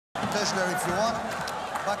Tesler, if you want,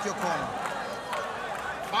 back your corner.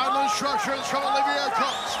 Final instructions from Olivier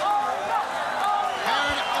Cox.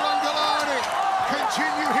 And Ngalani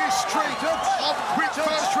continue his streak of quick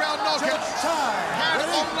first-round knockouts.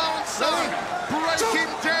 Can Aung break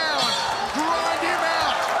him down, grind him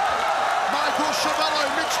out? Michael Chavallo,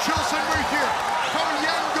 Mitch Chilson with you from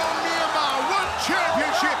Yangon, Myanmar. One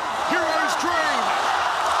championship, hero's dream.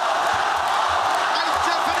 A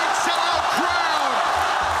deafening sellout crowd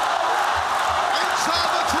inside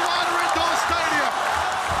the Toronto Indoor Stadium.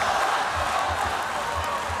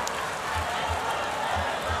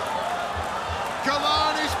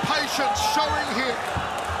 Ngalani's patience showing here.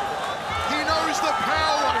 He knows the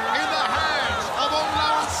power in the hands of Aung.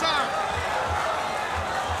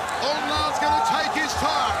 Aung's going to take his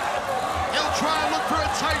time. He'll try and look for a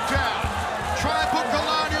takedown. Try and put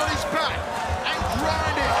Ngalani on his back and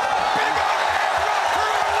grind it. Big overhand right for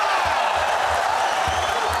Aung!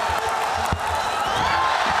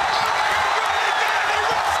 He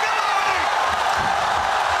rocks Ngalani!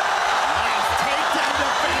 Nice takedown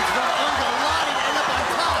defense from Ngalani to end up on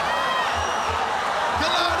top.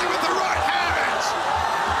 Ngalani with the right hands.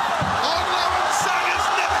 Aung has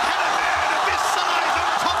never had a man of this size on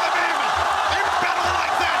top of him in battle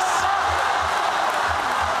like this.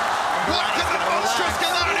 What can the monstrous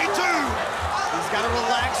Ngalani do? He's got to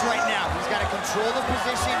relax right now. He's got to control the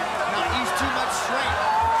position, not use too much strength.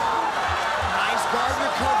 Nice guard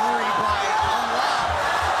recovery by Aung.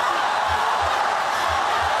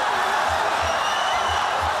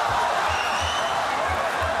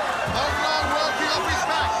 Aung working off his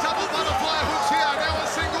back. Double butterfly hooks here. Now a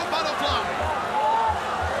single butterfly.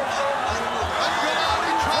 And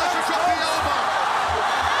Ngalani tries to drop the elbow.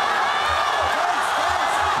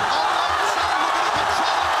 Aung looking to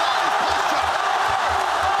control Ngalani's posture.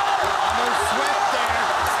 No sweat there.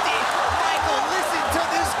 Steve, Michael, listen to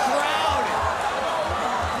this crowd.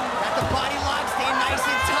 Got the body lock, staying nice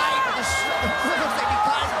and tight. The looks like he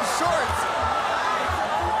caught the shorts.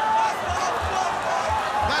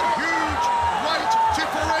 That huge weight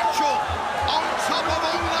differential on top of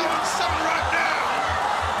Aung right now.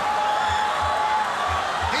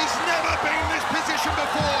 He's never been in this position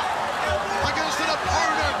before against an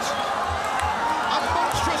opponent, a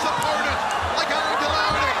monstrous opponent like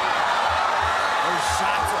Ngalani. Those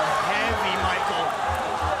shots are heavy, Michael.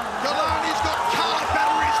 Ngalani's got card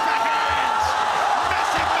batteries for hands.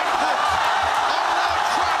 Massive leg hooks. Aung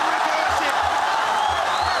trying to reverse it.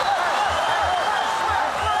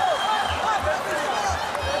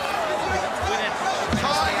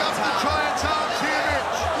 Tying up the giant's arms here,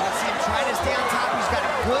 Mitch. You see him trying to stay on top. He's got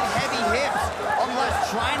good, heavy hips. Almost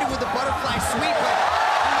trying to with the butterfly sweep, but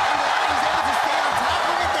he's able to stay on top.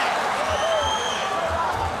 Look at that.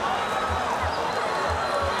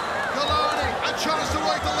 Ngalani, a chance to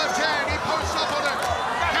work the left hand. He posts up on it.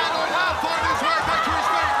 Can Aung find his way back to his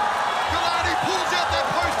feet? Ngalani pulls out that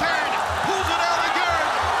post hand. Pulls it out again.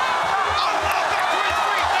 Aung back to his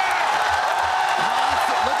feet now.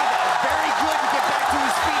 Look at that. Very good to get back to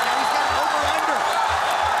his feet. Now he's got an over-under.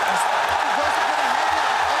 He goes for the headlock.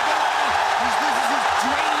 He loses his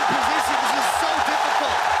draining position. This is so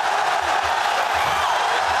difficult.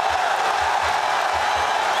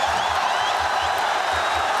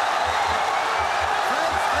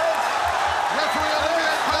 Referee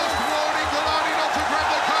Alain post warning Ngalani not to grab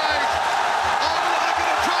the cage. Aung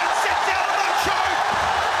going to try and sit down on the choke.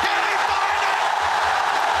 Can he find it?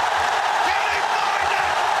 Can he find it?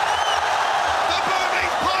 The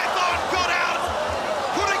Burmese python got out.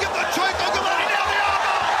 Couldn't get the choke on Ngalani. Now the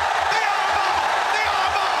armbar. The armbar. The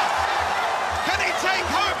armbar. Can he take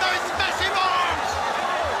home those massive arms?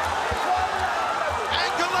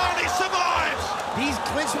 And Ngalani survives. These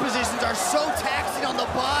clinch positions are so taxing on the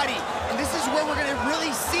body, and this is where we're going to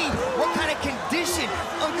really see what kind of condition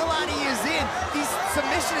Ngalani is in. These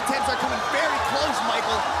submission attempts are coming very close,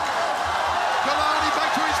 Michael. Ngalani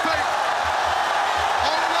back to his feet.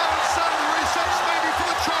 Aung resets maybe for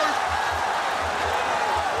the choke.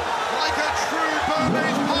 Like a true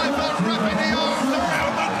Burmese python, wrapping the arms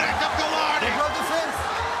around the neck of Ngalani.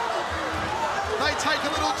 They take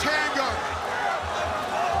a little tango.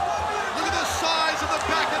 Look at the size of the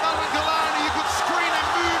back of Ngalani. You could screen a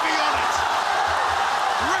movie on it.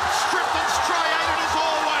 Ripped, stripped, and striated as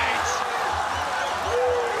always.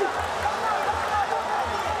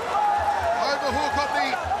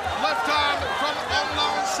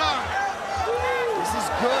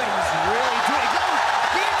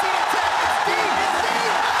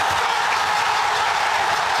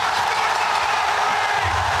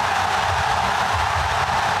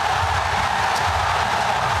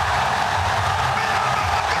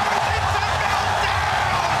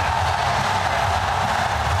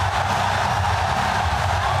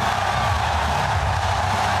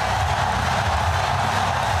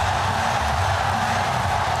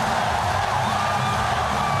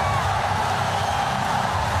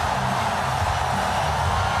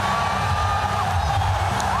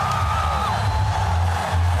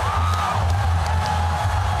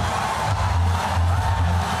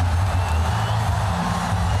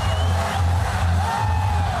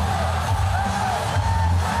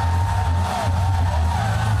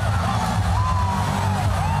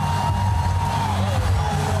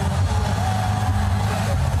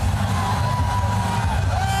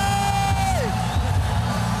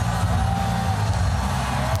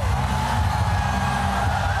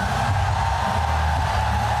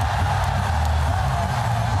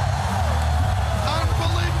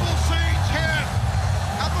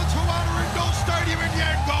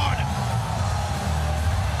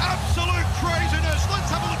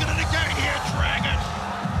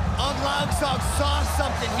 Aung saw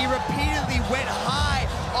something. He repeatedly went high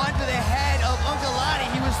onto the head of Ngalani.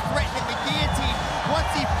 He was threatening the guillotine. Once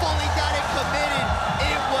he fully got it committed,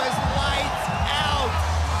 it was lights out.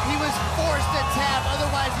 He was forced to tap,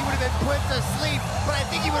 otherwise he would have been put to sleep. But I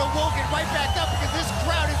think he would have woken right back up because this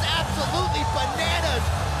crowd is absolutely bananas.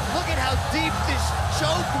 Look at how deep this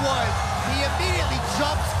choke was. He immediately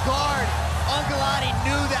jumps guard. Ngalani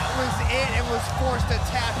knew that was it and was forced to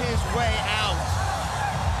tap his way out.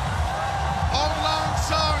 Aung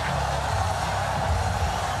San,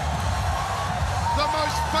 the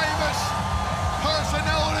most famous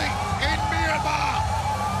personality in Myanmar,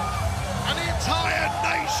 an entire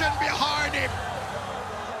nation behind him.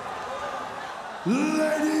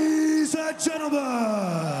 Ladies and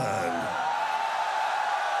gentlemen,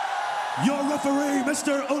 your referee,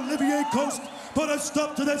 Mr. Olivier Coste, put a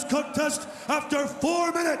stop to this contest after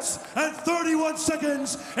 4 minutes and 31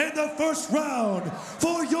 seconds in the first round.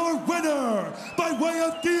 For your winner, by way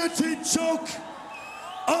of guillotine choke,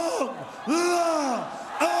 Aung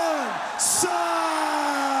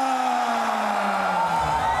San.